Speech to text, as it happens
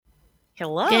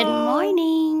Good Hello.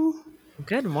 morning.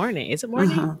 Good morning. Is it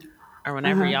morning? hmm Or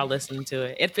whenever hmm y'all listen to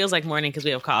it? It feels like morning because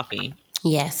we have coffee.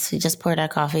 Yes, we just poured our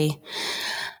coffee.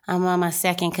 I'm on my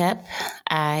second cup.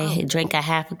 I Oh, drank a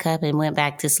half a cup and went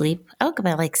back to sleep. I woke up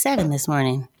at like 7 this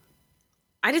morning.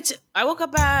 I did. I woke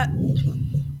up at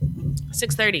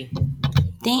 6:30.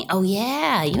 Dang, oh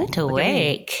yeah, you went to Look at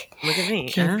me. work. Look at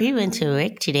me. Capri went to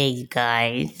work today, you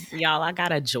guys. Y'all, I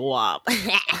got a job.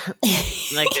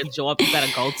 Like a job you gotta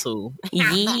go to.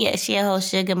 Yeah, she a whole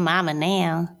sugar mama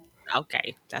now.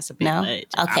 Okay, that's a bit No?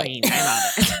 much. I Okay. mean, I know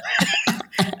that.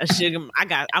 A sugar.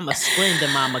 I'm a Splenda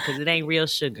mama because it ain't real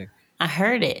sugar. I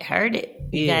heard it.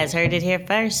 You guys Yeah, heard it here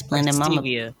first. like Splendid mama.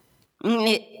 stevia.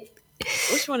 Mm,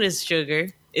 Which one is sugar?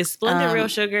 Is Splenda real Um,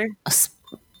 sugar?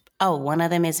 oh, one of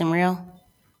them isn't real?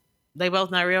 They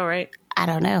both not real, right? I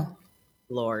don't know.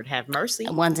 Lord have mercy.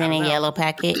 One's I in don't a know. yellow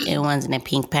packet and one's in a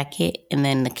pink packet, and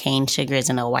then the cane sugar is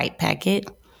in a white packet,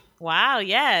 Wow,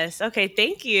 yes. Okay,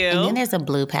 thank and then you. there's a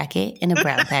blue packet and a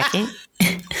brown packet.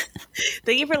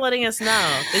 Thank you for letting us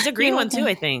know. There's a You're green one too, welcome.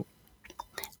 I think.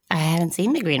 I haven't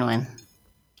seen the green one.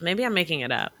 Maybe I'm making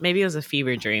it up. Maybe it was a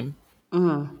fever dream.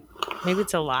 Mm. Maybe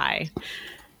it's a lie.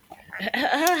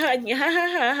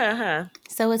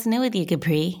 So what's new with you,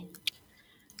 Capri?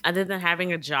 Other than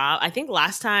having a job, I think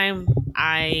last time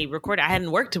I recorded, I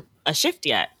hadn't worked a shift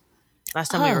yet. Last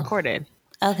time we Oh, recorded.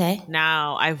 okay.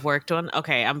 Now I've worked one.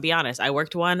 Okay, I'm be honest. I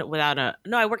worked one without a.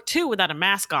 No, I worked two without a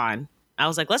mask on. I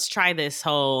was like, let's try this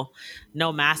whole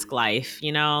no mask life.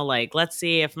 Like let's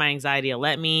see if my anxiety will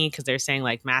let me because they're saying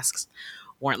like masks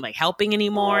weren't like helping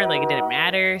anymore. Like it didn't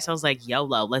matter. So I was like,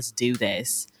 YOLO, let's do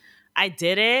this. I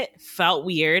did it. Felt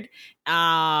weird.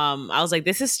 I was like,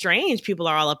 this is strange. People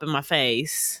are all up in my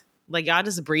face. Like y'all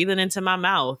just breathing into my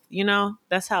mouth.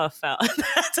 That's how it felt.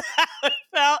 That's how it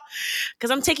felt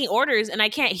because I'm taking orders and I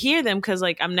can't hear them because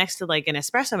like I'm next to like an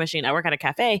espresso machine. I work at a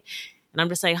cafe and I'm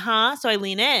just like, huh? So I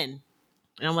lean in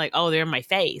and I'm like, oh, they're in my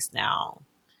face now.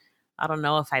 I don't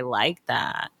know if I like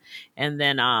that. And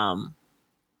then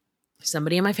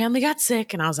somebody in my family got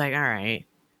sick and I was like, all right.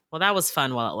 Well, that was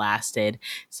fun while it lasted.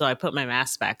 So I put my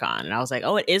mask back on and I was like,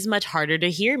 oh, it is much harder to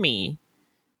hear me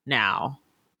now.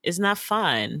 Isn't that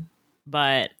fun?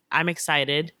 But I'm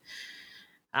excited.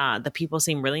 The people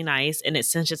seem really nice. And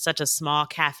since it's such a small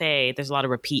cafe, there's a lot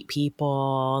of repeat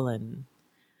people and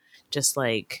just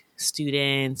like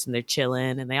students and they're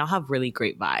chilling and they all have really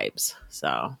great vibes.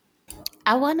 So,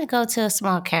 I want to go to a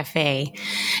small cafe,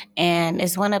 and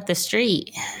it's one up the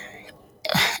street.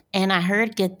 And I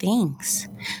heard good things.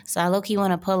 So I low key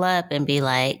want to pull up and be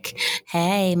like,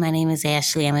 hey, my name is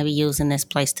Ashley. I'm going to be using this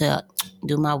place to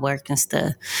do my work and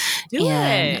stuff. do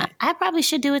And it. I probably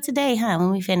should do it today, huh,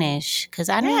 when we finish. Because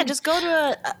I Yeah, need, just go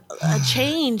to a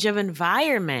change of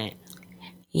environment.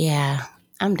 yeah,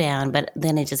 I'm down. But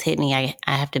then it just hit me. I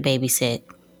have to babysit.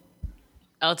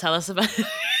 Oh, tell us about it.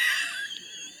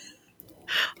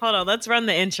 Hold on, let's run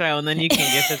the intro and then you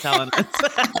can get to telling us.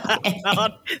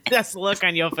 That's the look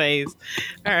on your face.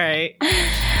 All right.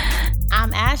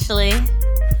 I'm Ashley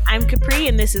I'm Capri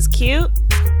and this is cute.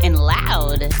 and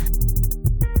loud.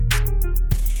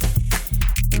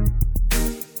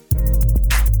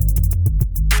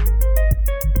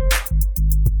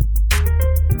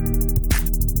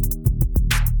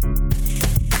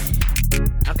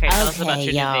 Okay, tell us about Okay,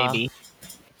 your y'all. new baby.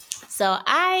 So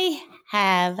I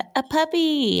have a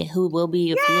puppy who will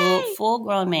be a full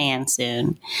grown man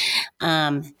soon.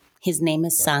 His name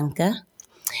is Sanka.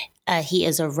 He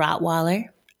is a Rottweiler.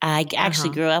 I actually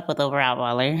grew up with a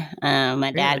Rottweiler.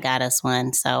 My Really? dad got us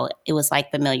one, so it was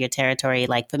like familiar territory,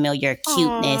 like familiar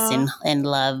cuteness Aw. and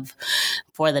love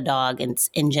for the dog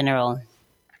in general.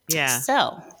 Yeah.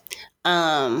 So,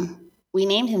 we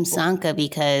named him Sanka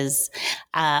because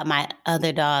my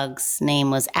other dog's name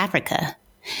was Africa.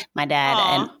 My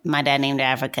dad named her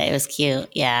Africa. It was cute.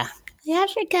 Yeah.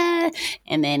 Africa.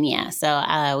 And then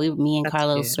so me and That's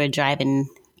Carlos cute. were driving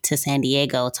to San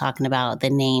Diego talking about the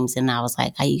names, and I was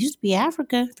like, I used to be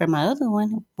Africa for my other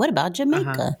one. What about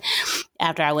Jamaica?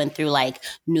 After I went through like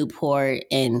Newport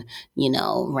and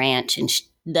Ranch and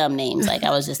dumb names, like I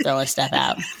was just throwing stuff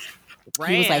out.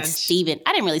 He was like Ranch. Steven.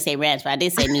 I didn't really say Ranch, but I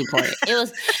did say Newport. It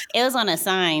was on a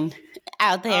sign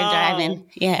out there driving.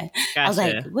 Yeah. I was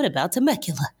like, Gotcha. what about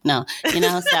Temecula? No,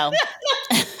 so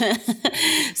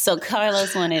so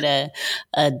Carlos wanted a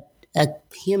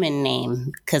human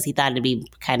name because he thought it'd be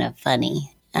kind of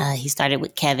funny. He started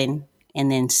with Kevin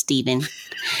and then Steven.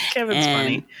 Kevin's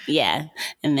funny. Yeah.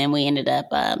 And then we ended up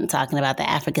talking about the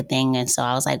Africa thing. And so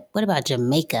I was like, what about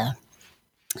Jamaica?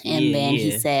 And then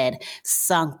he said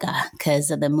Sanka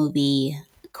because of the movie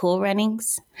Cool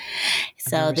Runnings.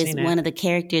 So this seen it. one of the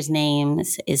characters'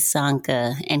 names is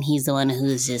Sanka, and he's the one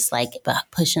who's just like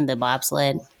pushing the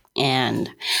bobsled, and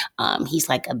he's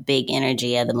like a big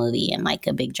energy of the movie and like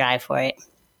a big drive for it.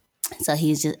 So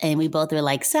he's just, and we both were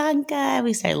like, Sanka.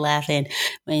 We started laughing.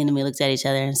 And then we looked at each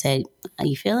other and said, "Are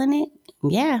you feeling it?"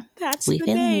 Yeah. That's we the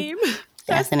feeling name. It.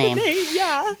 That's the name.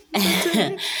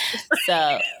 Yeah.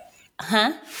 So,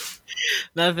 huh?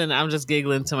 Nothing. I'm just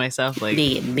giggling to myself, like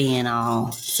being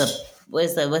all. So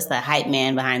what's the hype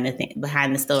man behind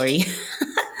the story?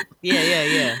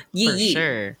 Yeah. For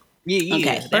sure. Yeah.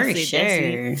 Okay, for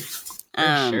sure.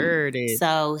 Sure did.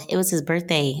 So it was his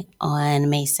birthday on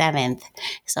May 7th.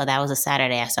 So that was a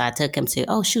Saturday. So I took him to,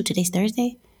 oh shoot, today's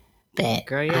Thursday? But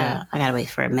Girl, yeah. I gotta wait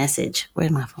for a message.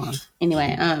 Where's my phone?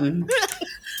 Anyway,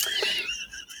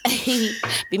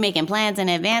 be making plans in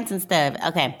advance and stuff.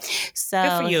 Okay. So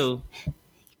good for you.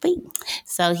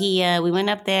 So we went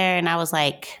up there and I was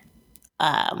like,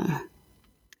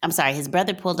 I'm sorry, his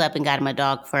brother pulled up and got him a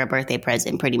dog for a birthday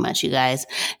present, pretty much, you guys.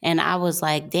 And I was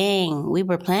like, dang, we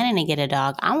were planning to get a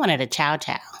dog. I wanted a Chow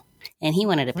Chow, and he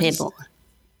wanted a pit bull.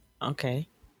 Okay.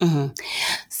 Mm-hmm.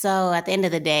 So at the end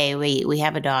of the day, we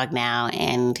have a dog now,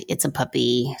 and it's a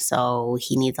puppy. So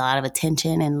he needs a lot of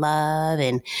attention and love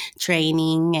and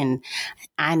training, and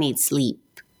I need sleep.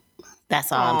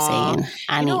 That's all I'm saying.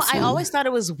 I always thought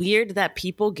it was weird that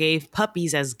people gave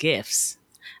puppies as gifts.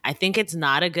 I think it's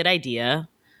not a good idea.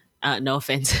 No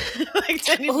offense like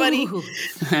to anybody who's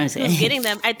getting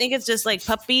them. I think it's just like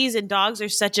puppies and dogs are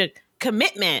such a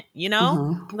commitment, you know?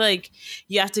 Mm-hmm. Like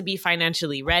you have to be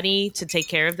financially ready to take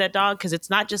care of that dog because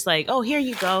it's not just like, oh, here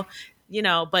you go, you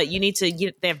know, but you need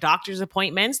to, they have doctor's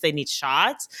appointments, they need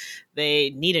shots,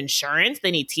 they need insurance, they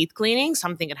need teeth cleaning,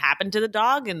 something could happen to the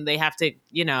dog and they have to,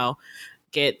 you know,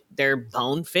 get their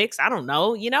bone fixed. I don't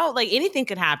know, you know, like anything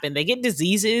could happen. They get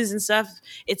diseases and stuff.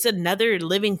 It's another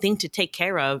living thing to take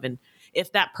care of. And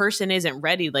if that person isn't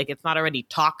ready, like it's not already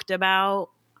talked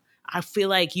about, I feel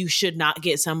like you should not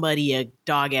get somebody a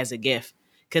dog as a gift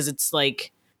because it's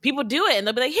like people do it and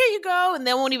they'll be like, here you go. And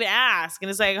they won't even ask. And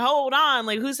it's like, hold on.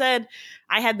 Like who said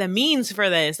I had the means for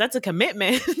this? That's a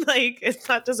commitment. Like it's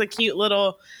not just a cute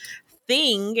little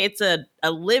thing. It's a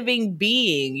living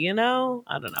being, you know?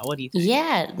 I don't know. What do you think?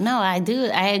 Yeah, no, I do.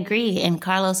 I agree. And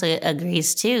Carlos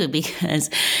agrees too,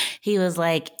 because he was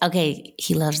like, okay,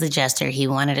 he loves the Jester. He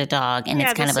wanted a dog. And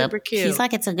it's kind of super cute. He's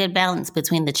like, it's a good balance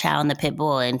between the Chow and the Pit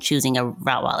Bull and choosing a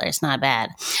Rottweiler. It's not bad.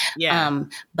 Yeah.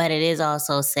 But it is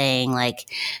also saying like,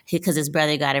 because his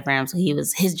brother got it for him. So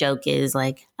his joke is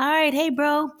like, all right, hey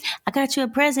bro, I got you a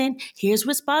present. Here's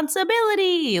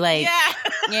responsibility. Like, yeah,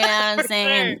 you know what I'm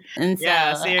saying? Sure. And so,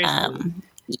 yeah, seriously.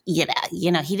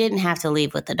 You know, he didn't have to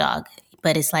leave with the dog,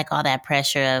 but it's like all that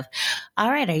pressure of,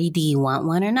 all right, do you want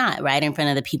one or not? Right in front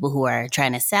of the people who are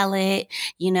trying to sell it.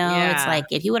 You know, It's like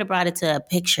if you would have brought it to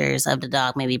pictures of the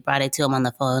dog, maybe brought it to him on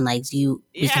the phone, like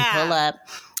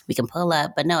we can pull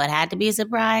up. But no, it had to be a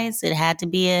surprise. It had to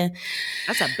be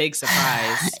that's a big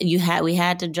surprise. We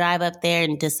had to drive up there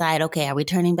and decide, okay, are we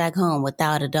turning back home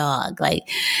without a dog? Like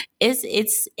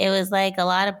it was like a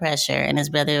lot of pressure. And his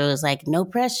brother was like, no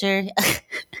pressure.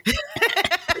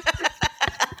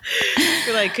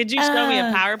 You're like, could you show me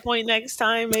a PowerPoint next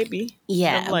time, maybe?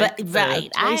 Yeah, like, but right.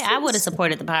 I would have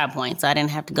supported the PowerPoint, so I didn't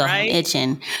have to go home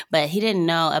itching. But he didn't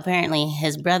know. Apparently,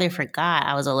 his brother forgot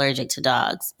I was allergic to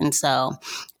dogs. And so,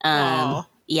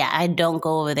 yeah, I don't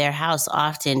go over their house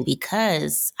often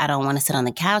because I don't want to sit on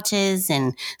the couches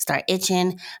and start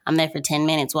itching. I'm there for 10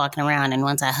 minutes walking around. And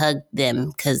once I hug them,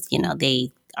 because, you know,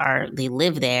 they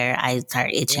live there, I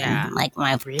start itching like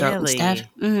my throat and stuff.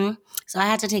 Mm-hmm. So I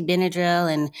had to take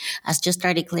Benadryl and I just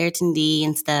started Claritin D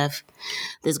and stuff.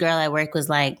 This girl at work was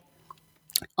like,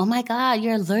 oh my God,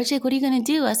 you're allergic? What are you going to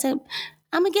do? I said,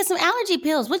 I'm going to get some allergy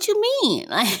pills. What you mean?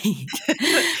 Like,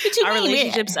 what you Our mean?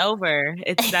 Relationship's over.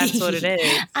 That's what it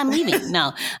is. I'm leaving.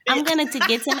 No, I'm going to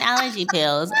get some allergy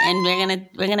pills and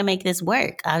we're going to make this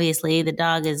work. Obviously, the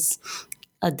dog is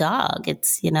a dog.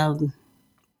 It's, you know,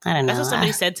 I don't know. That's what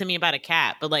somebody said to me about a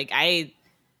cat. But like,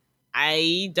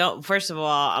 I don't, first of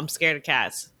all, I'm scared of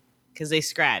cats because they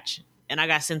scratch and I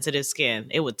got sensitive skin.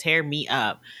 It would tear me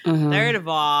up. Mm-hmm. Third of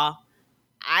all,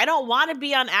 I don't want to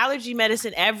be on allergy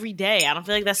medicine every day. I don't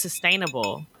feel like that's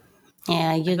sustainable.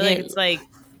 Yeah, I feel like it's like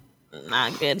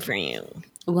not good for you.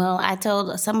 Well, I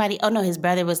told somebody, oh no, his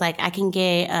brother was like, I can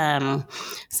get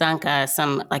Sanka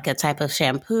some like a type of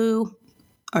shampoo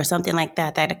or something like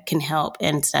that can help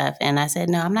and stuff. And I said,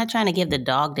 no, I'm not trying to give the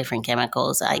dog different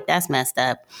chemicals. Like, that's messed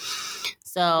up.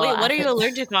 So Wait, what are you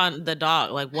allergic on the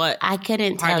dog? Like what I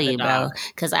couldn't part tell of the you, bro, dog?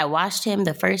 because I watched him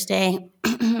the first day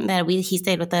that he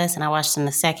stayed with us, and I watched him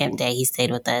the second day he stayed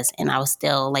with us, and I was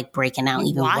still like breaking out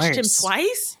You even washed him worse.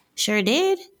 twice? Sure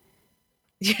did.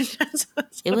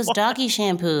 It was doggy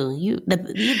shampoo.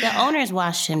 The owners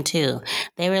washed him too.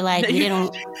 They were like,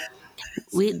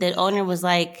 the owner was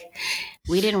like,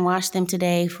 we didn't wash them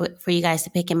today for you guys to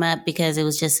pick him up because it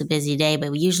was just a busy day,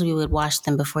 but we would wash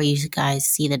them before you guys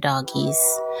see the doggies.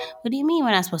 What do you mean we're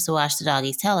not supposed to wash the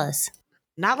doggies? Tell us.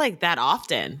 Not like that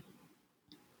often.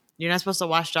 You're not supposed to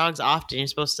wash dogs often. You're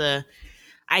supposed to,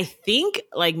 I think,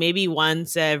 like maybe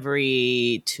once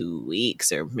every 2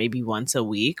 weeks or maybe once a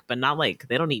week, but not like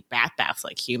they don't need baths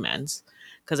like humans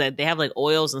because they have like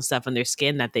oils and stuff in their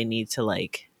skin that they need to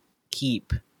like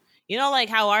keep. You know, like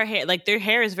how our hair, like their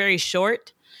hair is very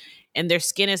short and their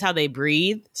skin is how they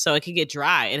breathe. So it can get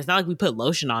dry. And it's not like we put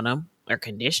lotion on them or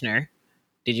conditioner.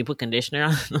 Did you put conditioner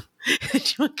on them? Did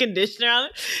you put conditioner on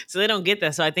it? So they don't get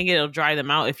that. So I think it'll dry them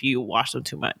out if you wash them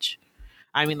too much.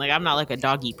 I mean, like I'm not like a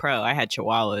doggy pro. I had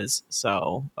chihuahuas.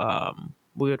 So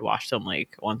we would wash them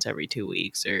like once every 2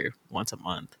 weeks or once a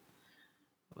month.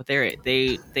 But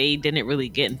they didn't really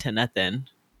get into nothing.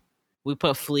 We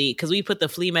put the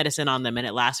flea medicine on them and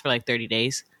it lasts for like 30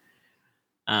 days.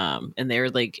 And they were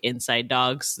like inside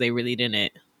dogs. They really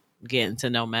didn't get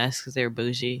into no mess because they were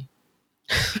bougie.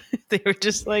 They were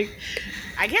just like,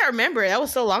 I can't remember. That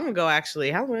was so long ago,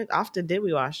 actually. How often did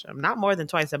we wash them? Not more than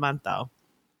twice a month, though.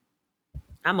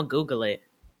 I'm going to Google it.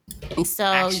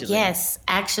 So, yes,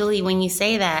 actually, when you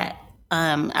say that,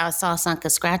 I saw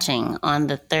Sanka scratching on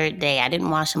the third day. I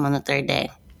didn't wash him on the third day.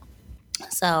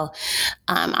 So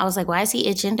I was like, why is he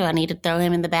itching? Do I need to throw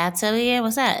him in the bathtub again?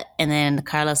 What's that? And then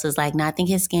Carlos was like, no, I think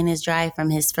his skin is dry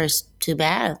from his first 2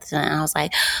 baths. And I was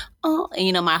like, oh, and,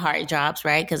 you know, my heart drops,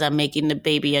 right? Because I'm making the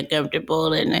baby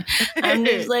uncomfortable. And I'm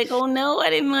just like, oh, no,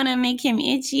 I didn't want to make him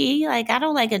itchy. Like, I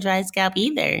don't like a dry scalp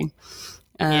either.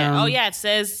 Yeah. Oh, yeah. It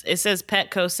says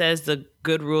Petco says the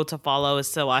good rule to follow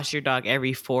is to wash your dog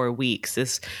every 4 weeks.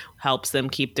 This helps them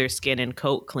keep their skin and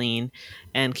coat clean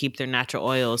and keep their natural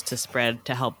oils to spread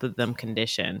to help them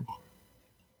condition.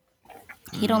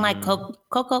 You don't like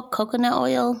coconut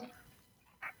oil?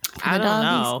 I don't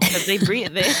know because they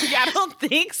breathe. I don't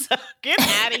think so. Get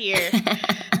out of here.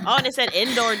 Oh, and it said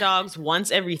indoor dogs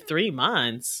once every 3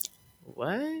 months.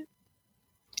 What?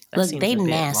 Look, they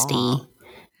nasty. Long.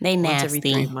 They nasty. Once every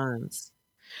 3 months.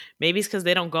 Maybe it's because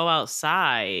they don't go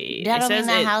outside. That don't mean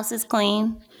that house is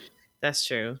clean. That's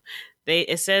true.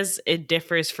 It says it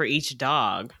differs for each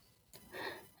dog.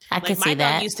 I could see that.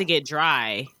 My dog used to get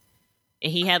dry,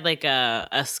 and he had like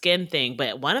a skin thing,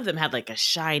 but one of them had like a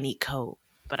shiny coat.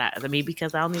 But maybe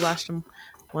because I only washed him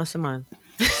once a month.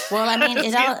 Well, I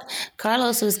mean,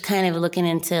 Carlos was kind of looking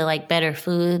into like better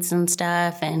foods and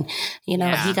stuff, and you know,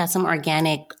 he got some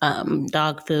organic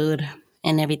dog food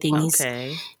and everything.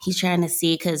 Okay. He's trying to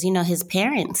see because, you know,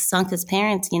 Sanka's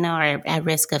parents, you know, are at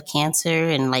risk of cancer,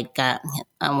 and like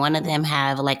one of them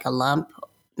have like a lump.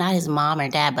 Not his mom or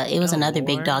dad, but it was another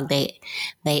big dog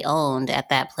they owned at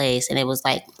that place, and it was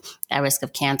like at risk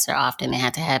of cancer often. They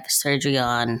had to have surgery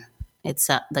on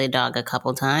the dog a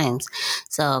couple times.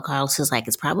 So Carlos is like,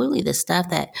 it's probably the stuff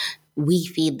that we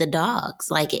feed the dogs.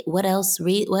 Like, what else?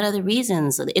 What other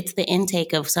reasons? It's the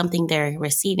intake of something they're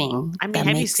receiving. I mean,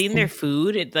 have you seen their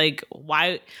food? It's like,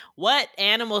 why? What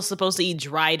animal is supposed to eat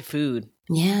dried food?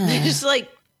 Yeah, they just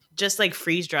like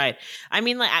freeze dried. I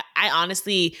mean, like, I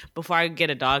honestly, before I get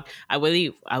a dog, I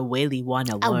really want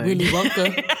to learn. I really want to.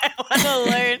 I want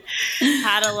to learn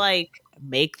how to like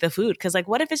make the food, because like,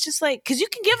 what if it's just like, because you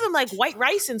can give them like white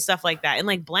rice and stuff like that and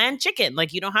like bland chicken,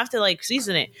 like you don't have to like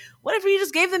season it. What if you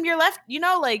just gave them your you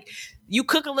know, like you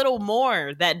cook a little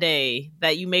more that day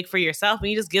that you make for yourself and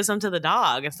you just give some to the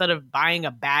dog instead of buying a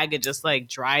bag of just like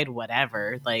dried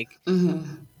whatever, like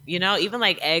you know, even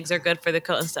like eggs are good for the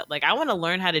coat and stuff. Like I want to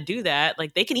learn how to do that.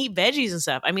 Like they can eat veggies and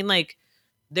stuff. I mean, like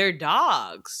they're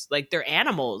dogs, like they're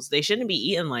animals, they shouldn't be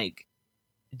eating like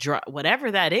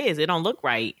whatever that is. It don't look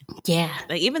right. Yeah,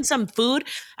 like even some food.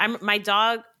 My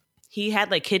dog, he had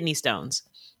like kidney stones.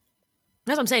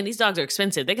 That's what I'm saying. These dogs are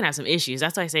expensive. They can have some issues.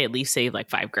 That's why I say at least save like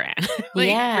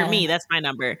 $5,000. For me, that's my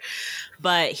number.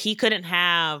 But he couldn't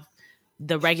have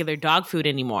the regular dog food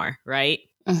anymore, right?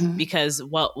 Because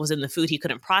what was in the food, he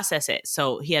couldn't process it.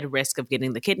 So he had a risk of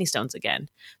getting the kidney stones again.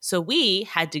 So we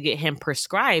had to get him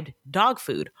prescribed dog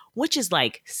food, which is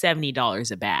like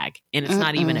 $70 a bag. And it's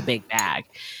not even a big bag.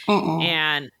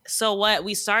 And so what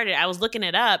we started, I was looking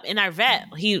it up, and our vet,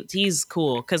 he's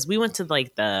cool. Cause we went to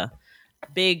like the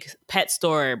big pet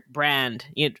store brand,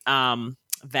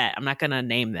 vet. I'm not gonna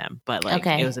name them, but like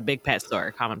it was a big pet store,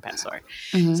 a common pet store.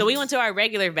 Mm-hmm. So we went to our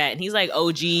regular vet, and he's like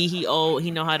OG.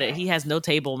 He has no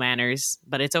table manners,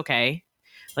 but it's okay.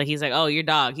 Like he's like, oh, your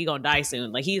dog, he gonna die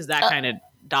soon. Like he's that kind of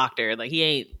doctor. Like he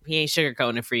ain't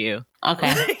sugarcoating it for you.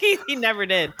 Okay. he never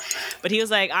did. But he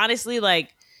was like, honestly,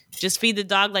 like just feed the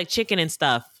dog like chicken and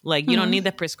stuff. Like you don't need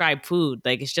the prescribed food.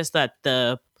 Like it's just that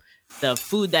the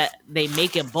food that they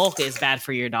make in bulk is bad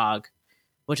for your dog,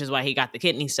 which is why he got the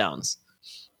kidney stones.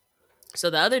 So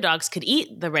the other dogs could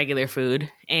eat the regular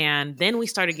food. And then we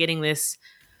started getting this,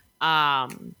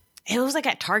 it was like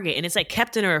at Target, and it's like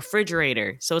kept in a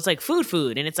refrigerator. So it's like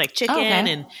food. And it's like chicken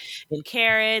and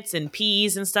carrots and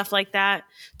peas and stuff like that.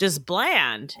 Just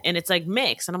bland. And it's like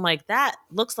mixed. And I'm like, that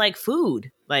looks like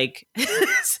food. Like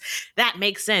that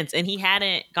makes sense. And he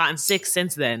hadn't gotten sick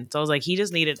since then. So I was like, he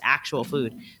just needed actual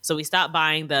food. So we stopped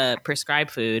buying the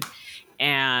prescribed food.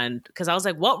 And because I was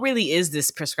like, what really is this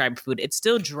prescribed food? It's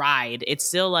still dried. It's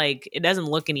still like, it doesn't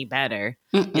look any better.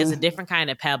 It's a different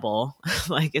kind of pebble.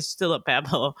 Like it's still a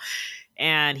pebble.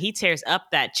 And he tears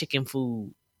up that chicken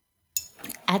food.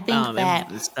 I think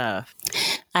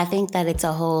I think that it's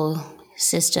a whole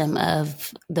system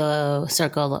of the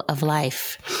circle of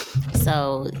life.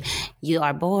 So you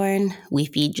are born, we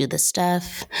feed you the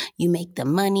stuff, you make the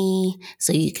money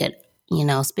so you could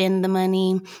spend the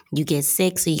money. You get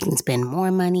sick so you can spend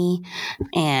more money.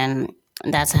 And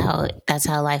that's how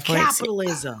life works.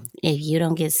 Capitalism. If you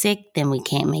don't get sick, then we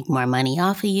can't make more money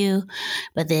off of you.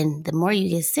 But then the more you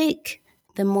get sick,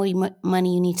 the more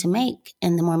money you need to make,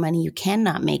 and the more money you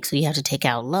cannot make. So you have to take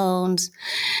out loans,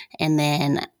 and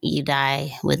then you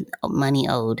die with money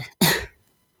owed.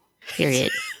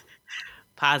 Period.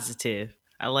 Positive.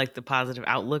 I like the positive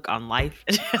outlook on life.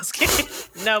 Just kidding.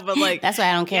 No, but like that's why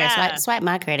I don't care. Yeah. Swipe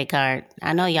my credit card.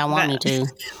 I know y'all want me to.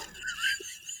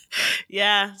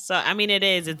 Yeah. So I mean,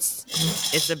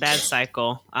 it's a bad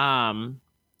cycle.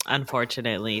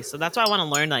 Unfortunately. So that's why I want to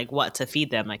learn like what to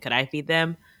feed them. Like, could I feed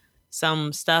them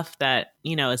some stuff that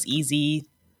is easy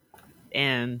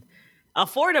and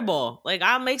affordable? Like,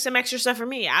 I'll make some extra stuff for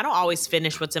me. I don't always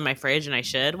finish what's in my fridge, and I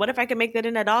should. What if I could make that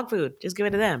into dog food? Just give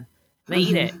it to them. They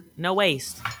eat it. No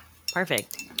waste.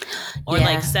 Perfect. Or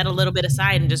like set a little bit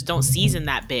aside and just don't season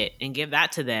that bit and give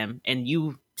that to them. And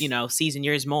you season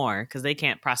yours more because they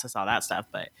can't process all that stuff.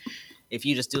 But if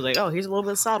you just do like, oh, here's a little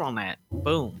bit of salt on that.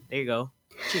 Boom. There you go.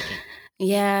 Chicken.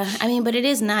 Yeah. I mean, but it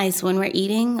is nice when we're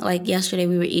eating. Like yesterday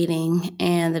we were eating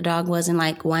and the dog wasn't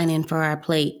like whining for our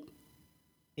plate.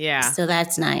 Yeah. So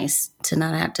that's nice to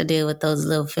not have to deal with those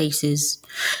little faces.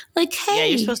 Like, hey. Yeah,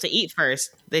 you're supposed to eat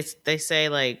first. They say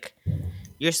like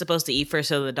you're supposed to eat first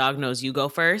so the dog knows you go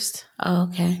first. Oh,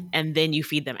 okay. And then you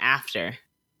feed them after.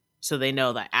 So they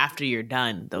know that after you're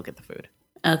done, they'll get the food.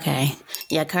 Okay.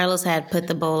 Yeah, Carlos had put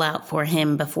the bowl out for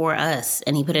him before us,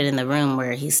 and he put it in the room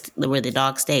where the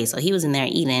dog stays. So he was in there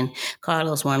eating.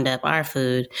 Carlos warmed up our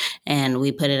food, and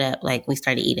we put it up, like we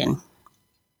started eating.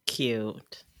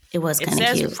 Cute. It was kind of cute.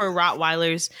 It says for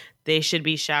Rottweilers, they should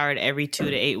be showered every 2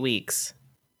 to 8 weeks.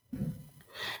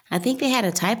 I think they had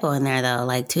a typo in there, though.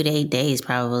 Like 2 to 8 days,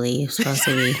 probably. It's supposed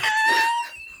to be.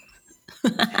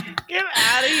 Get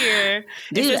out of here.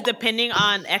 Dude, it says depending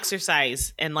on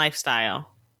exercise and lifestyle.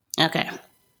 Okay.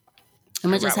 I'm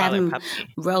going to just have him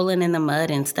rolling in the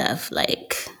mud and stuff.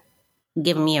 Like,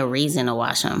 giving me a reason to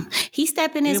wash him. He's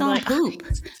stepping his own poop.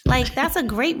 Like, that's a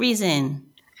great reason.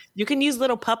 You can use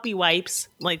little puppy wipes,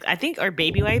 like I think, or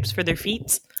baby wipes for their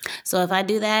feet. So if I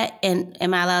do that, and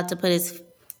am I allowed to put his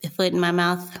foot in my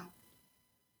mouth?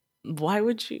 Why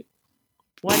would you?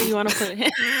 Why do you want to put it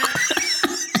in?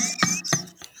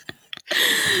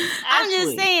 I'm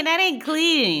just saying, that ain't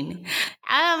clean.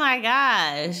 Oh my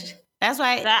gosh. That's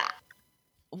why.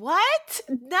 What?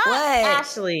 No, what?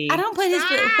 Ashley. I don't put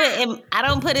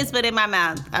his foot in my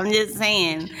mouth. I'm just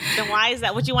saying. Then why is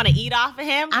that? What, you want to eat off of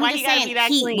him? Why you gotta be that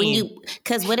clean?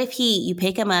 Because what if you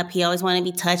pick him up, he always want to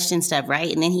be touched and stuff,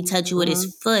 right? And then he touched you with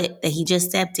his foot that he just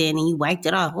stepped in and you wiped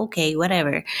it off. Okay,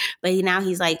 whatever. But now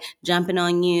he's like jumping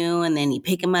on you, and then you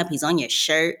pick him up, he's on your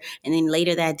shirt, and then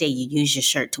later that day you use your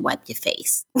shirt to wipe your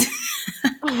face.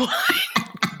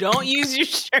 Don't use your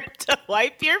shirt to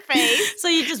wipe your face. So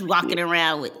you're just walking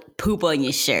around with poop on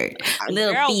your shirt.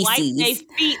 Little feces. Wipe their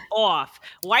feet off.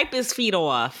 Wipe his feet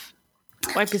off.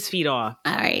 Wipe his feet off.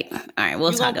 All right.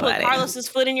 We'll talk about it. You put Carlos's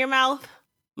foot in your mouth?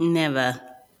 Never.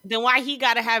 Then why he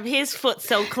got to have his foot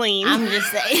so clean? I'm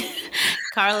just saying.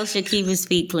 Carlos should keep his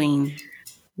feet clean.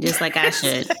 Just like I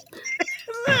should.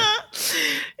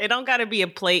 It don't gotta be a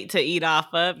plate to eat off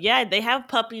of. Yeah, they have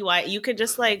puppy wipe. You could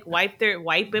just like wipe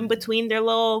in between their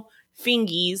little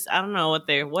fingies. I don't know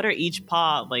what are each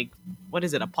paw like. What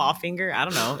is it? A paw finger? I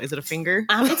don't know. Is it a finger?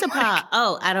 It's a paw.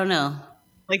 Oh, I don't know.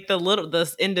 Like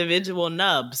the individual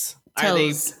nubs.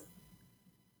 Toes.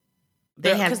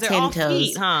 They have 10 all toes.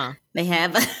 Feet, huh? They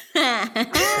have they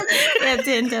have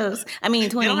 10 toes. I mean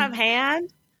 20. They don't have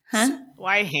hand? Huh?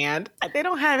 Why hand? They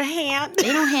don't have hand.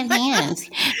 They don't have hands.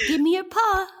 Give me your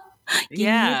paw. Give me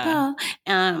your paw.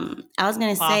 I was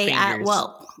gonna say,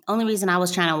 only reason I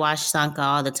was trying to watch Sanka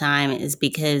all the time is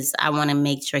because I want to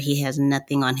make sure he has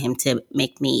nothing on him to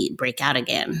make me break out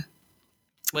again.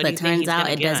 But turns out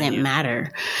it doesn't matter.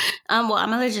 Well,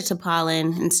 I'm allergic to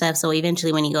pollen and stuff. So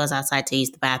eventually when he goes outside to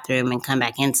use the bathroom and come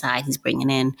back inside, he's bringing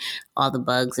in all the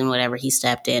bugs and whatever he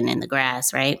stepped in the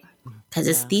grass, right? Because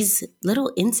it's these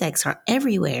little insects are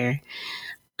everywhere.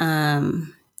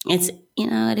 It's,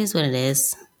 it is what it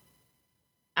is.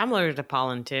 I'm allergic to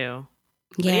pollen too.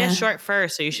 Yeah. But he has short fur,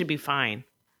 so you should be fine.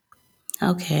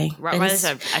 Okay. I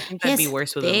think that'd be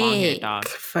worse with a long-haired dog.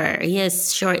 Fur. He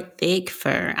has short, thick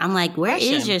fur. I'm like, where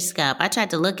is your scalp? I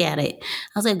tried to look at it. I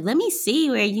was like, let me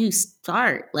see where you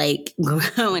start, like,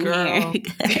 growing hair.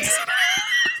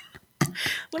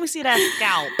 Let me see that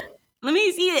scalp. Let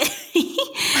me see it.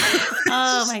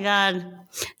 Oh, my God.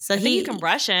 So I think you can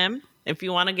brush him if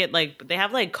you want to get, like, they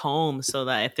have, like, combs so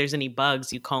that if there's any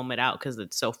bugs, you comb it out because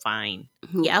it's so fine.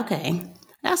 Yeah, okay.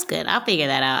 That's good. I'll figure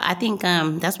that out. I think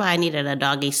that's why I needed a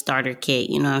doggy starter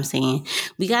kit. You know what I'm saying?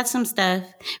 We got some stuff.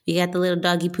 We got the little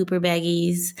doggy pooper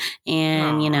baggies.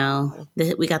 And,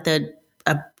 we got the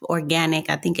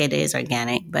organic. I think it is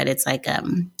organic. But it's like a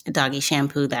doggy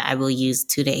shampoo that I will use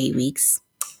 2 to 8 weeks.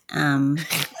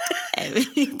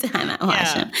 Every time I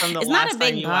wash them. It's not a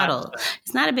big bottle.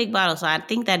 It's not a big bottle. So I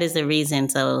think that is the reason.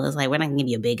 So it's like, we're not going to give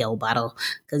you a big old bottle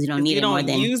because you don't need it more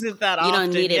than use it that often. You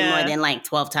don't need it more than like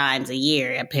 12 times a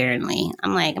year, apparently.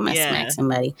 I'm like, I'm going to smack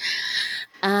somebody.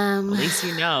 At least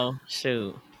you know.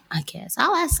 Shoot. I guess.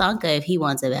 I'll ask Sanka if he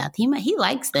wants a bath. He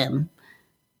likes them.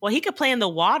 Well, he could play in the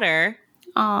water.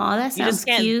 Oh, that sounds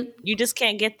cute. You just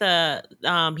can't get the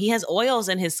he has oils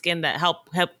in his skin that help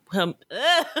him help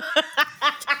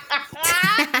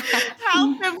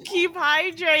him keep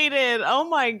hydrated. Oh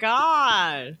my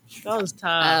God. That was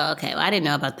tough. Oh, okay. Well, I didn't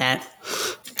know about that.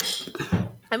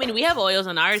 I mean, we have oils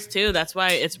in ours too. That's why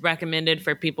it's recommended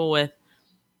for people with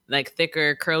like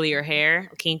thicker, curlier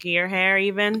hair, kinkier hair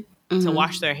even, to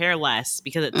wash their hair less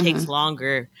because it takes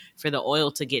longer for the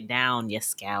oil to get down your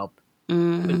scalp.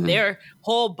 But their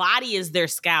whole body is their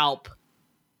scalp.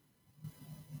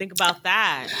 Think about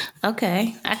that.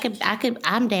 Okay.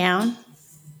 I'm down.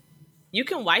 You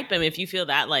can wipe him if you feel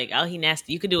that like, oh, he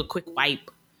nasty. You could do a quick wipe.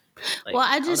 Like, well,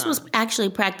 I just was actually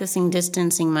practicing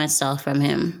distancing myself from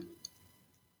him.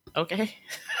 Okay.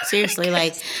 Seriously,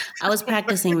 like I was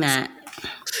practicing that.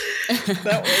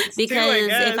 That works because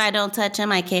too, if I don't touch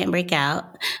him, I can't break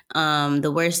out.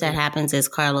 The worst that happens is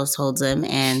Carlos holds him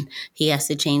and he has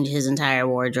to change his entire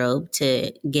wardrobe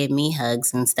to give me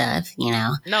hugs and stuff,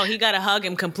 No, he got to hug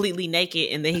him completely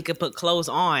naked and then he could put clothes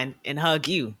on and hug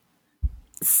you.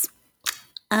 This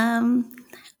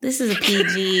is a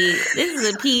PG. This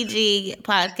is a PG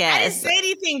podcast. I didn't say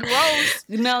anything gross.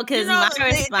 No, because my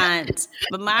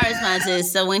response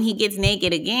is, so when he gets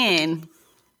naked again,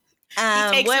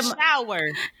 he takes a shower.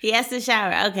 He has to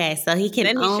shower. Okay, so he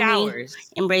can only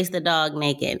embrace the dog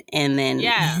naked, and then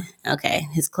okay,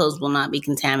 his clothes will not be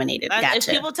contaminated. Gotcha. If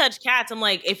people touch cats, I'm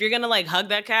like, if you're gonna like hug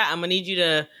that cat, I'm gonna need you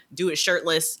to do it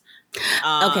shirtless.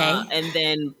 Okay, and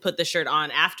then put the shirt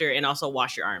on after, and also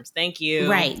wash your arms. Thank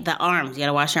you. Right, the arms. You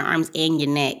gotta wash your arms and your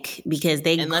neck because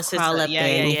they crawl up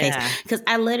there in your face. Because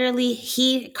I literally,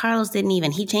 Carlos didn't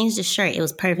even. He changed his shirt. It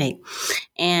was perfect,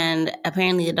 and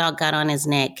apparently the dog got on his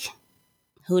neck.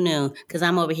 Who knew? Because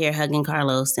I'm over here hugging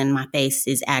Carlos and my face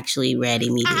is actually red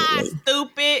immediately.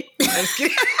 Stupid.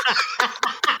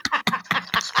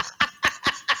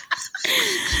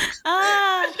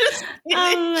 Oh my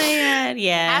God.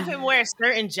 Yeah. Have him wear a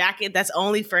certain jacket that's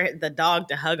only for the dog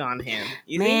to hug on him.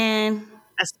 You think?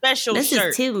 A special this shirt.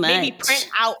 Is too much. Maybe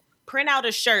print out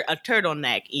a shirt, a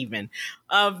turtleneck even,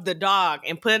 of the dog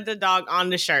and put the dog on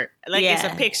the shirt. Like it's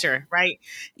a picture, right?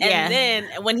 And then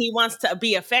when he wants to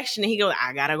be affectionate, he goes,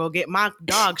 I gotta go get my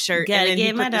dog shirt. And then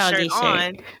he put the shirt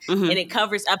on and it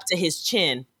covers up to his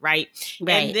chin, right?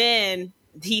 And then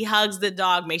he hugs the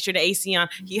dog, make sure the AC on.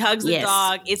 He hugs the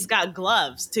dog. It's got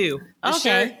gloves too. The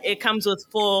shirt, it comes with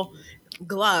full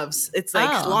gloves. It's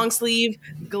like long sleeve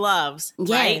gloves.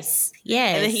 Yes. Right?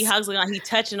 Yes. And then he hugs the dog. He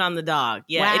touching on the dog.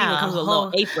 Yeah. Wow. It even comes with a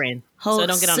little apron so it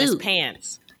don't get on his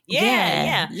pants.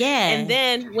 Yeah. Yeah. And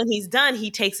then when he's done,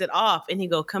 he takes it off and he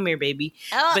go, come here, baby.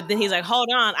 Oh. But then he's like, hold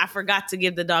on, I forgot to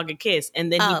give the dog a kiss.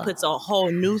 And then he puts a whole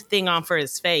new thing on for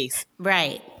his face.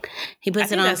 Right. He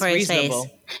puts it on for his face.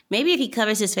 Maybe if he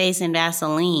covers his face in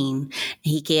Vaseline,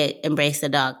 he can embrace the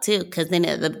dog too. Because then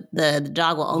the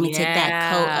dog will only take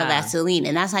that coat of Vaseline.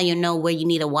 And that's how you know where you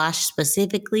need to wash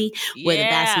specifically, where the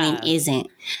Vaseline isn't.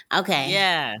 Okay.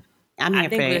 Yeah. I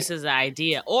think this is the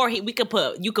idea. Or you could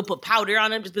put powder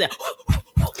on him, just be like,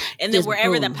 and then just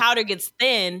wherever the powder gets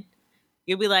thin,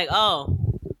 you'll be like, oh,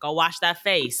 go wash that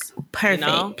face. Perfect. You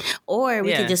know? Or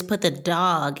we could just put the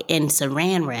dog in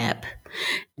saran wrap.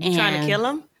 You trying to kill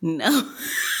him? No.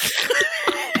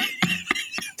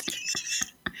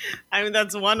 I mean,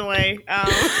 that's one way.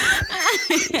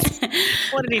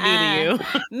 What did he do to you?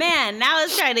 Man, now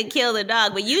it's trying to kill the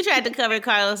dog, but you tried to cover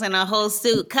Carlos in a whole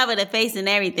suit, cover the face and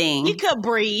everything. He could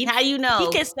breathe. How you know?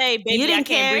 He could say, baby, I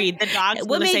can't breathe. The dog's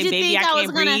going to say, baby, I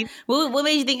can't breathe. What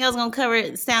made you think I was going to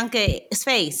cover Sanka's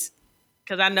face?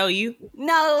 Because I know you.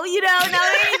 No, you don't know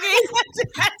anything.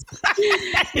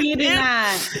 You do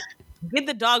not. Get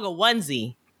the dog a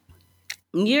onesie.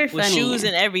 You're funny. With shoes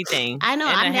and everything. I know.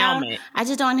 And I'm a down. helmet. I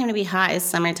just don't want him to be hot. It's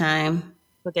summertime.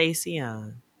 Put the AC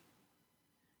on.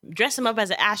 Dress him up as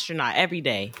an astronaut every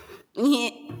day.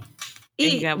 We're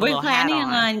planning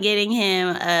on getting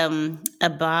him a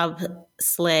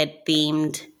bobsled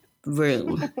themed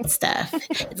room stuff.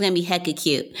 It's gonna be hecka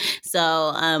cute.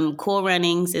 So Cool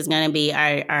Runnings is gonna be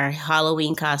our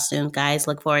Halloween costume. Guys,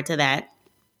 look forward to that.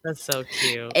 That's so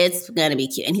cute. It's gonna be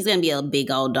cute, and he's gonna be a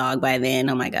big old dog by then.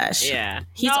 Oh my gosh! Yeah,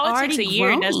 he's already it takes a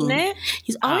year, doesn't it?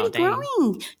 He's already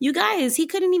growing. You guys, he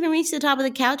couldn't even reach the top of the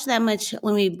couch that much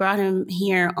when we brought him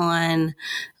here on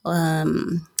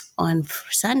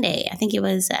Sunday. I think it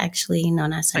was actually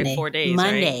not Sunday. Like 4 days,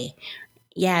 Monday. Right?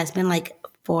 Yeah, it's been like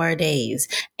 4 days,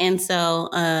 and so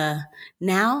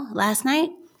now last night.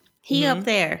 He up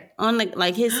there on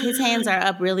his hands are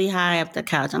up really high up the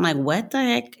couch. I'm like, what the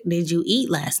heck did you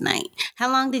eat last night?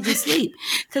 How long did you sleep?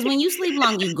 Because when you sleep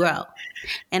long, you grow.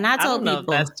 And I told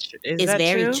people it's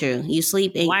very true. You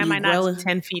sleep and why am I grow, not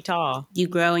 10 feet tall? You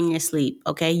grow in your sleep.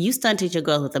 Okay, you stunted your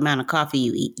growth with the amount of coffee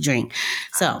you drink.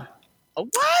 So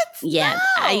what? Yeah, no,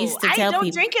 I used to tell people I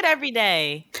don't drink it every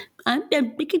day. I'm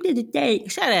done drinking it today.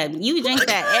 Shut up. You drink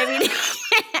that every day.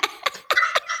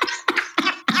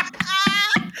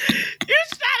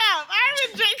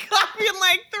 In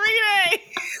like 3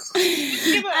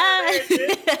 days.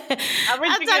 I'm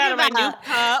talking out of my new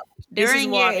cup.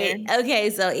 During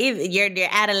your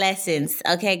adolescence.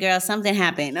 Okay, girl, something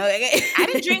happened. Okay. I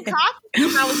didn't drink coffee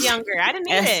when I was younger. I didn't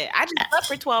need it. I just slept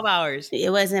for 12 hours. It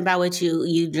wasn't about what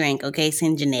you drink, okay? It's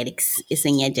in genetics. It's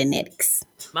in your genetics.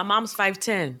 My mom's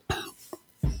 5'10".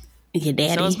 Your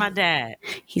daddy? So is my dad.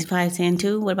 He's 5'10"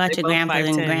 too? What about your grandfather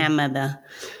and grandmother?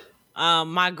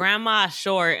 My grandma is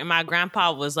short and my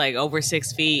grandpa was like over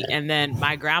 6 feet. And then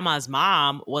my grandma's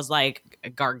mom was like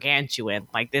gargantuan.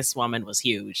 Like this woman was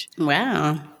huge.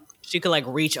 Wow. She could like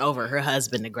reach over her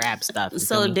husband to grab stuff.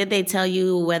 So did they tell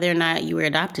you whether or not you were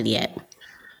adopted yet?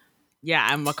 Yeah,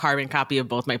 I'm a carbon copy of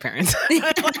both my parents.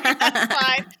 That's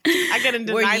fine. I couldn't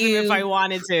deny them if I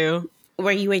wanted to.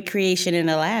 Were you a creation in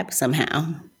a lab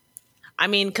somehow? I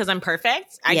mean, because I'm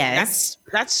perfect. Yes.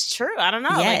 That's true. I don't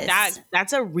know. Yes. Like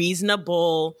that's a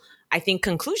reasonable, I think,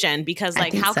 conclusion because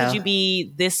like how could you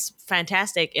be this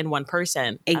fantastic in one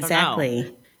person?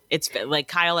 Exactly. It's like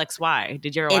Kyle XY.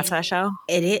 Did you ever watch that show?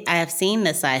 I have seen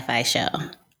the sci-fi show.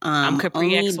 I'm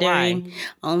Capri XY.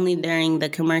 Only during the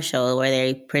commercial where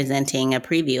they're presenting a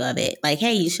preview of it. Like,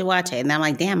 hey, you should watch it. And I'm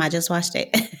like, damn, I just watched it.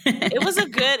 It was a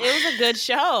good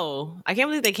show. I can't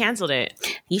believe they canceled it.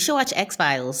 You should watch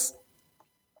X-Files.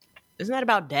 Isn't that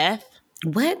about death?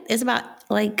 What? It's about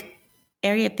like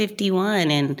Area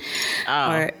 51 and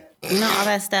or all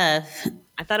that stuff.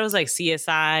 I thought it was like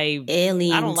CSI.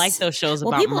 Aliens. I don't like those shows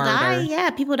about people murder. Die. Yeah,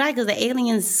 people die because the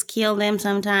aliens kill them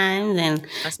sometimes, and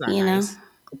that's not nice.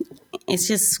 It's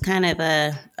just kind of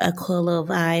a cool little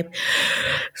vibe.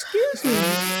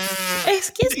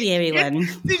 Excuse me, everyone.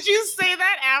 Did you say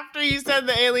that after you said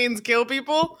the aliens kill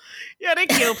people? Yeah, they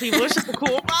kill people. It's just a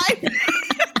cool vibe.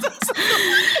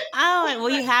 Oh, well,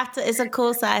 you have to. It's a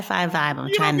cool sci-fi vibe.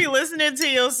 You don't be listening to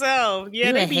yourself.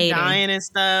 Yeah, they be dying and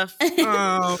stuff.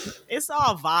 It's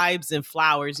all vibes and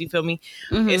flowers. You feel me?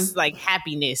 Mm-hmm. It's like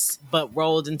happiness, but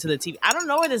rolled into the TV. I don't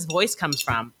know where this voice comes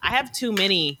from. I have too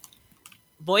many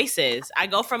voices. I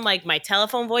go from like my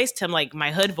telephone voice to like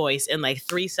my hood voice in like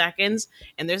 3 seconds,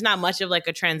 and there's not much of like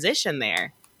a transition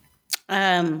there.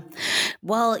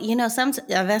 Well,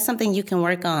 that's something you can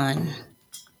work on.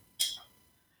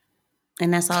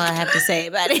 And that's all I have to say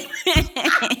about it.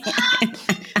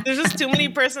 There's just too many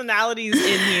personalities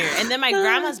in here. And then my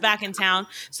grandma's back in town.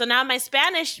 So now my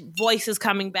Spanish voice is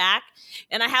coming back.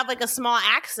 And I have like a small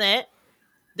accent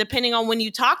depending on when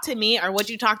you talk to me or what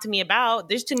you talk to me about.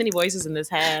 There's too many voices in this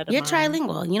head. You're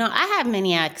trilingual. You know, I have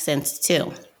many accents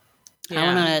too.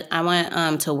 Yeah. I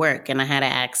went to work and I had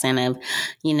an accent of,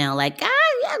 you know, like,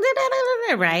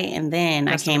 right? And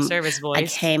then service voice. I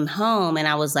came home and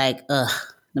I was like, ugh,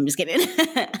 I'm just kidding.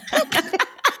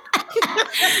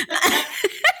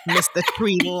 Mr.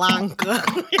 Sri Lanka.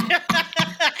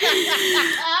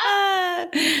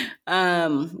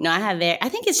 No, I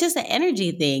think it's just an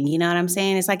energy thing. You know what I'm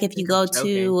saying? It's like if you go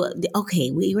to,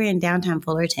 we were in downtown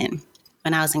Fullerton.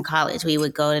 When I was in college, we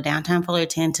would go to downtown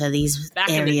Fullerton to these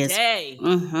areas. Back in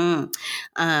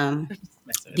the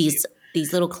day.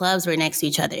 These little clubs were next to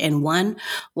each other, and one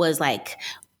was like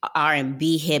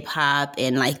R&B, hip hop,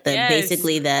 and like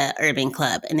basically the urban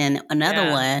club, and then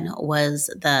another one was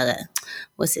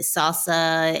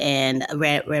salsa and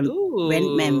merengue.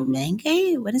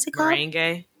 What is it called?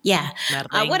 Merengue. Yeah,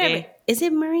 whatever. Is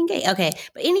it merengue? Okay,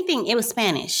 but anything, it was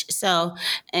Spanish. So,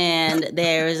 and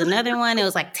there was another one, it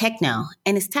was like techno,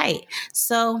 and it's tight.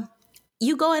 So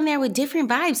you go in there with different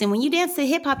vibes, and when you dance to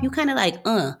hip hop, you kind of like,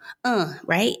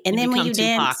 right? And then when you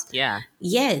dance,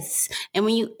 yes, and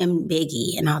and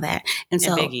Biggie and all that, and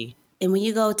so Biggie. And when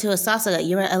you go to a salsa,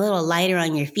 you're a little lighter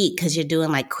on your feet because you're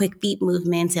doing like quick beat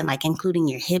movements and like including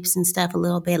your hips and stuff a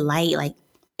little bit light, like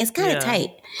it's kind of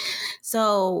tight.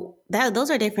 So those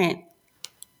are different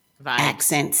vibes.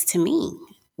 Accents to me,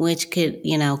 which could,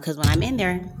 you know, because when I'm in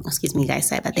there, excuse me, guys,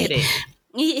 sorry about that.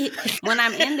 When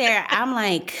I'm in there, I'm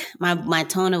like, my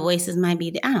tone of voices might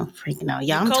be, I don't freaking know.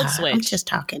 Y'all, I'm just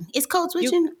talking. It's code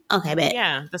switching? Okay, bet.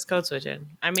 Yeah, that's code switching.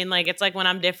 I mean, like, it's like when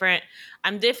I'm different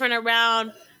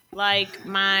around, like,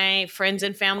 my friends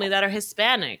and family that are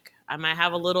Hispanic. I might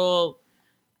have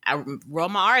I roll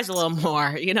my R's a little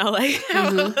more, you know, like,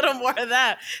 have a little more of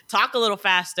that. Talk a little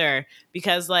faster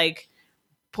because, like,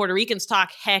 Puerto Ricans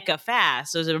talk hecka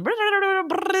fast. So it's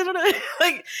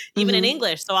like even in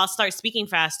English. So I'll start speaking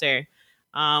faster.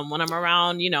 When I'm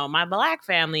around, you know, my Black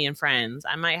family and friends,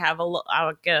 I might have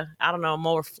I don't know,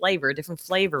 more flavor, different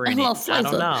flavor in it. Flavor. I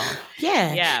don't know.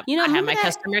 Yeah. Yeah. You know, I have my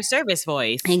customer service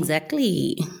voice.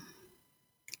 Exactly.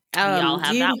 Y'all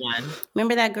have that one.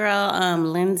 Remember that girl,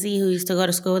 Lindsay, who used to go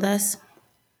to school with us?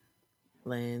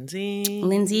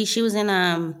 Lindsay, she was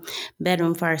in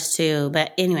Bedroom Farce too.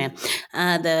 But anyway,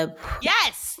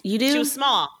 yes, you do. She was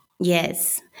small.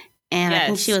 Yes, and I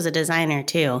think she was a designer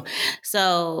too.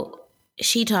 So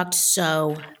she talked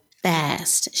so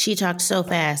fast.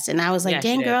 And I was like,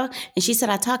 "Dang, girl!" And she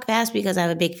said, "I talk fast because I have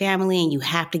a big family, and you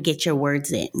have to get your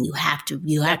words in. You have to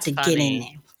get in there."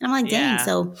 And I'm like, "Dang!"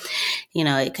 So, you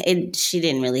know, she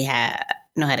didn't really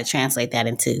know how to translate that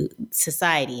into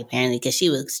society, apparently, because she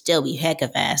would still be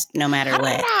hecka fast no matter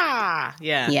what.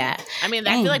 Yeah. I mean,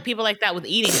 I feel like people like that with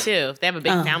eating too. If they have a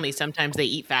big family, sometimes they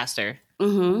eat faster.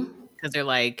 Because they're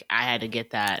like, I had to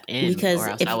get that in or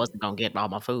else I wasn't going to get all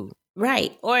my food.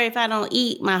 Right. Or if I don't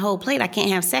eat my whole plate, I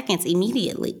can't have seconds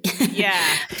immediately. Yeah.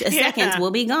 Seconds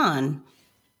will be gone.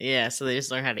 Yeah. So they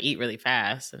just learn how to eat really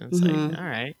fast. And it's like, all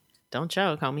right, don't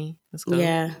choke, homie. Let's go.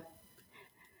 Yeah.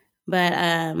 But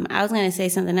I was going to say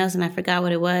something else and I forgot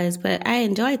what it was, but I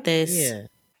enjoyed this. Yeah.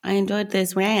 I enjoyed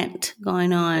this rant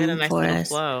going on for us.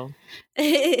 Flow.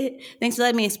 Thanks for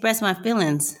letting me express my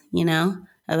feelings, you know,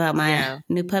 about my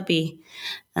new puppy.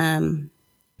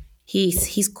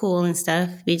 He's cool and stuff.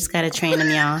 We just got to train him,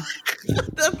 y'all.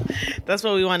 That's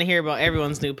what we want to hear about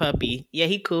everyone's new puppy. Yeah,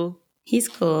 he cool. He's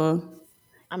cool.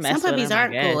 Some puppies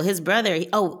aren't cool. His brother,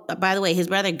 by the way, his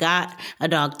brother got a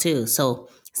dog too. So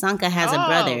Sanka has a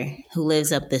brother who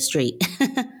lives up the street.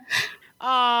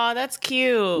 Oh, that's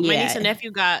cute. Yeah. My niece and nephew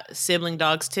got sibling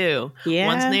dogs too. Yeah.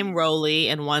 One's named Rolly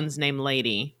and one's named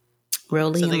Lady.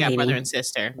 So they got brother and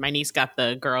sister. My niece got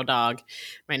the girl dog.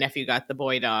 My nephew got the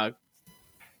boy dog.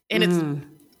 And it's,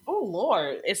 oh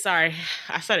Lord. Sorry.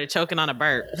 I started choking on a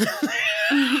burp.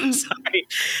 Sorry.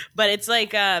 But it's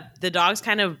like the dogs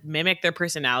kind of mimic their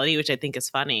personality, which I think is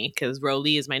funny because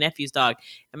Rolly is my nephew's dog.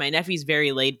 And my nephew's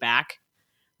very laid back.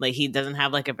 Like, he doesn't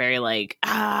have, like, a very, like,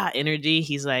 energy.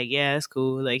 He's like, yeah, it's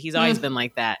cool. Like, he's always been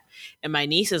like that. And my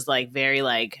niece is, like, very,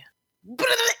 like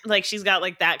she's got,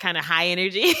 like, that kind of high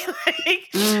energy.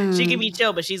 She can be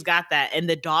chill, but she's got that. And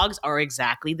the dogs are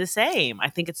exactly the same. I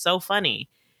think it's so funny.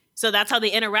 So that's how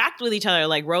they interact with each other.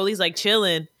 Like, Rolly's, like,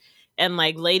 chilling. And,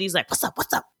 like, Lady's like, what's up?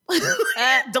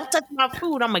 Don't touch my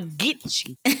food. I'm going to get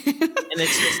you. And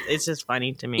it's just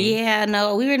funny to me. Yeah,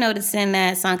 no, we were noticing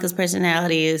that Sanka's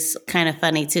personality is kind of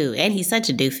funny too. And he's such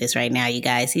a doofus right now, you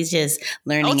guys. He's just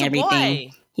learning everything.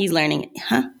 Boy. He's learning,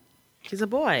 huh? He's a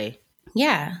boy.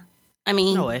 Yeah. I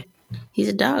mean, No way. He's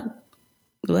a dog.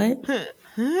 What?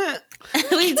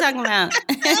 What are you talking about?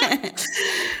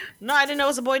 No, I didn't know it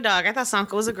was a boy dog. I thought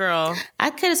Sanka was a girl. I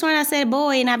could have sworn I said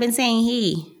boy and I've been saying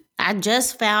he. I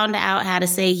just found out how to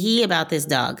say he about this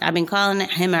dog. I've been calling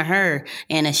him a her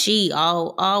and a she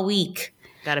all week.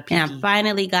 Got a pee-pee. And I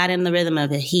finally got in the rhythm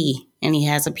of a he. And he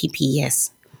has a pee-pee,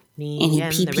 yes. Me and he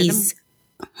pee-pees.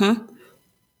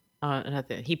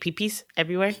 He pee-pees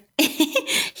everywhere?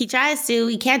 He tries to.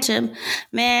 We catch him.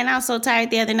 Man, I was so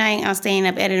tired the other night. I was staying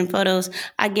up editing photos.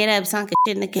 I get up, Sanka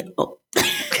shit in the kitchen. Oh.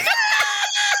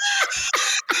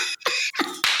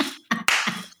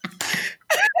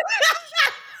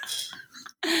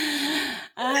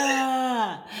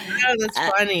 Oh, that's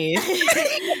funny. Hold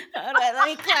on, let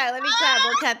me clap.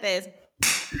 We'll cut this.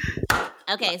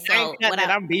 Okay, so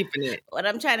I'm beeping it. What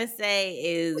I'm trying to say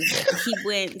is he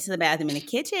went to the bathroom in the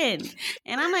kitchen.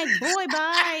 And I'm like, boy,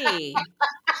 bye.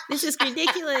 This is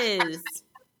ridiculous.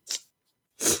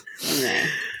 Anyway,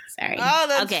 sorry. Oh,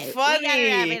 that's funny. We gotta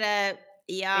wrap it up.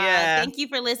 Y'all, thank you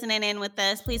for listening in with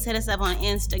us. Please hit us up on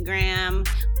Instagram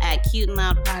at Cute and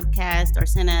Loud Podcast or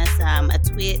send us a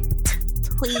tweet.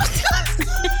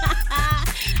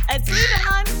 A tweet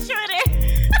on Twitter.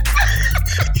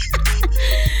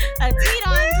 A tweet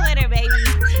on Twitter, baby.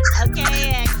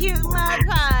 Okay, at Cute and Loud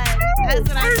Pod. That's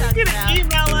what I'm talking about.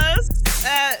 Email us.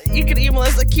 You can email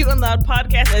us at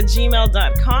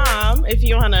cuteandloudpodcast@gmail.com if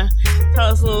you want to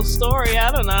tell us a little story.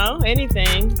 I don't know.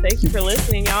 Anything. Thank you for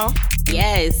listening, y'all.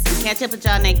 Yes. Catch up with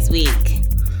y'all next week.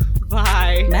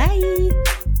 Bye. Bye.